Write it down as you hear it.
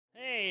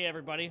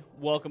everybody,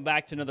 welcome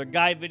back to another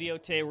guide video.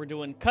 Today we're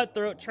doing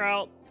cutthroat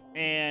trout,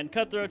 and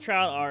cutthroat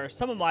trout are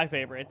some of my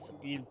favorites.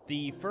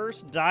 The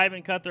first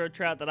diamond cutthroat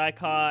trout that I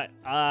caught,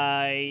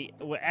 I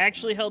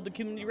actually held the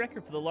community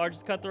record for the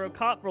largest cutthroat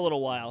caught for a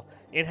little while.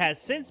 It has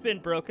since been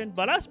broken,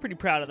 but I was pretty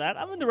proud of that.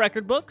 I'm in the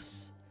record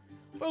books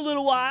for a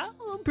little while.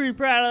 I'm pretty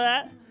proud of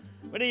that.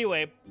 But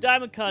anyway,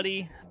 diamond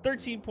cutty,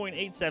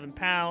 13.87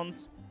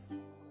 pounds.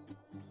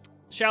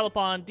 Shallow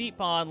pond, deep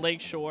pond, lake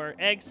shore,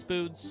 egg,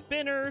 spoon,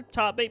 spinner.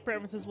 Top bait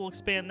preferences, we'll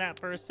expand that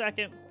for a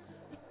second.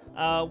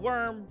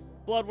 Worm,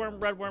 bloodworm,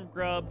 redworm,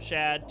 grub,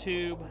 shad,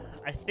 tube.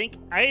 I think,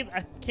 I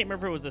can't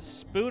remember if it was a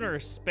spoon or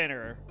a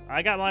spinner.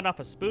 I got mine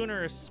off a spoon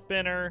or a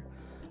spinner.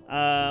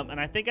 And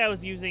I think I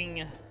was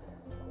using,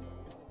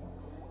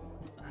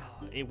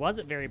 it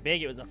wasn't very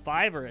big. It was a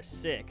 5 or a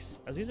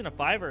 6. I was using a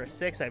 5 or a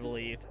 6, I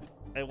believe.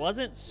 It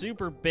wasn't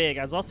super big.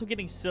 I was also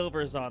getting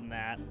silvers on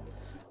that.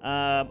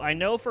 I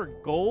know for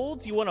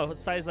golds, you want a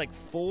size like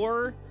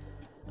 4,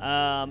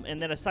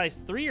 and then a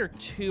size 3 or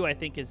 2, I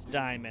think, is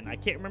diamond. I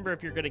can't remember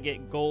if you're going to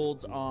get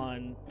golds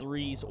on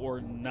 3s or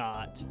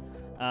not.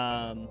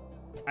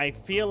 I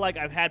feel like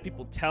I've had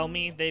people tell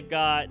me they've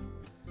got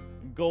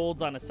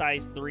golds on a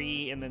size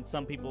 3, and then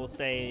some people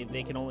say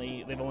they've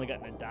only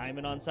gotten a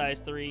diamond on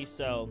size 3.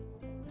 So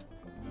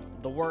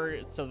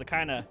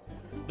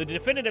the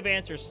definitive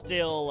answer is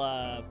still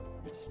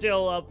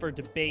up for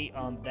debate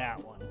on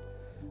that one.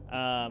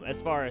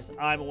 As far as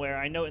I'm aware,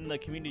 I know in the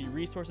community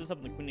resources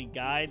of the community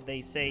guide, they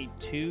say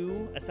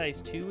a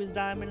size 2 is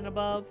diamond and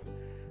above,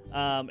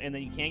 and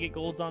then you can get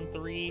golds on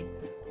 3.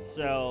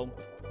 So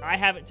I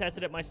haven't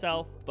tested it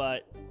myself,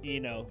 but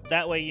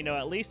that way,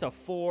 at least a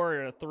 4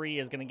 or a 3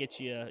 is going to get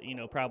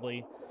you,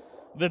 probably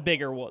the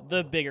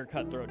bigger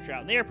cutthroat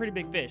trout. And they are pretty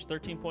big fish,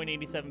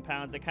 13.87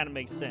 pounds. That kind of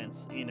makes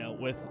sense,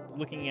 with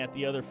looking at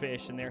the other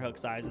fish and their hook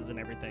sizes and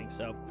everything.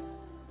 So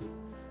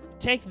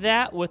take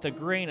that with a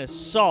grain of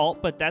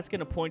salt, but that's going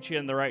to point you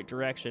in the right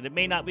direction. It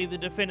may not be the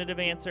definitive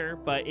answer,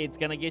 but it's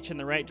going to get you in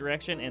the right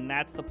direction, and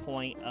that's the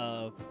point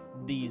of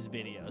these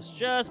videos.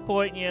 Just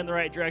pointing you in the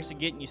right direction,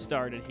 getting you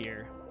started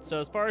here. So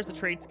as far as the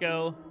traits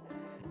go,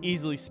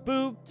 easily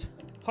spooked,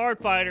 hard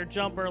fighter,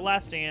 jumper,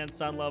 last stand,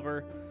 sun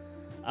lover.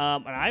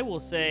 And I will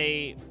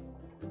say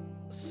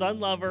sun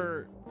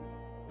lover,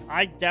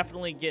 I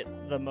definitely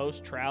get the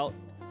most trout,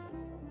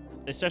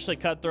 especially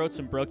cutthroats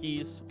and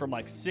brookies, from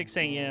like 6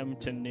 a.m.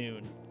 to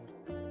noon.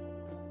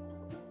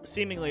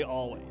 Seemingly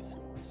always.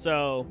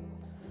 So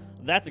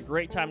that's a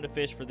great time to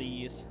fish for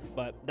these.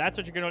 But that's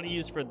what you're going to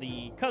use for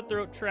the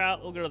cutthroat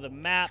trout. We'll go to the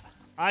map.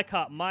 I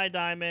caught my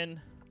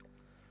diamond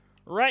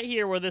right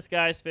here where this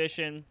guy's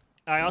fishing.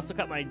 I also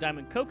caught my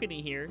diamond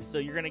kokanee here. So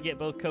you're going to get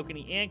both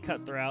kokanee and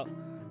cutthroat.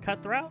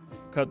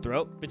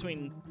 Cutthroat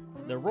between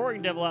the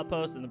Roaring Devil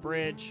outpost and the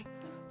bridge.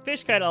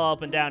 Fish kite all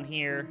up and down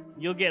here.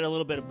 You'll get a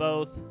little bit of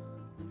both.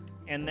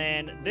 And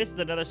then this is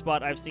another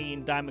spot I've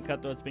seen diamond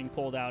cutthroats being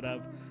pulled out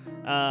of.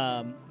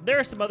 There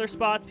are some other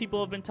spots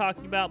people have been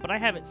talking about, but I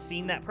haven't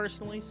seen that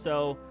personally.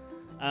 So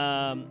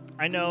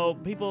I know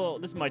people,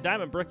 this is my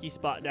diamond brookie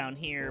spot down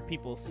here.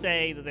 People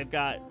say that they've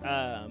got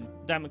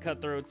diamond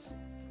cutthroats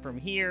from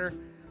here.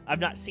 I've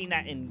not seen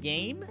that in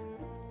game.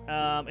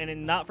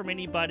 And not from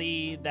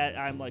anybody that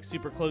I'm like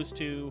super close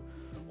to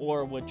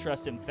or would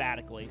trust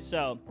emphatically.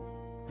 So,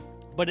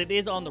 but it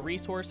is on the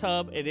resource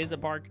hub. It is a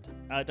barked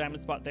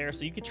diamond spot there,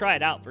 so you could try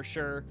it out for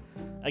sure.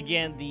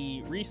 Again,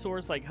 the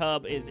resource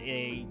hub is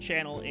a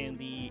channel in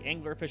the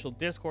Angler official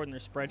Discord, and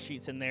there's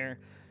spreadsheets in there.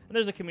 And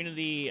there's a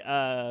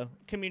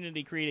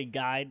community created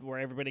guide where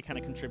everybody kind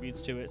of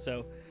contributes to it.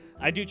 So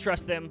I do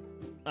trust them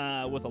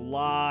with a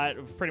lot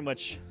of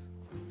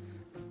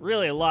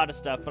really a lot of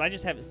stuff, but I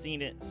just haven't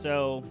seen it.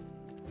 So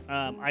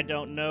I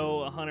don't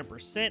know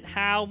 100%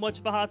 how much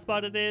of a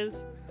hotspot it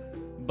is.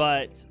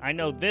 But I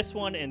know this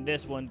one and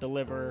this one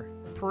deliver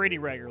pretty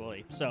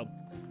regularly. So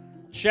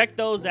check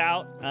those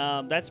out.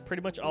 That's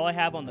pretty much all I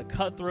have on the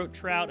cutthroat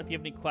trout. If you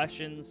have any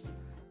questions,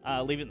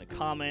 leave it in the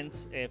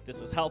comments. If this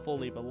was helpful,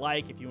 leave a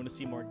like. If you want to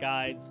see more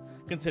guides,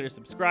 consider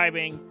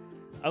subscribing.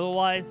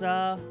 Otherwise,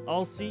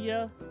 I'll see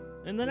you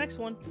in the next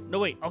one. No,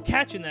 wait. I'll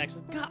catch you in the next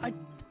one. God,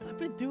 I've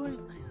been doing...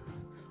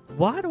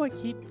 Why do I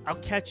keep... I'll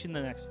catch you in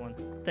the next one.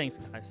 Thanks,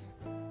 guys.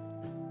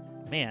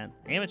 Man,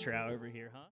 amateur hour over here, huh?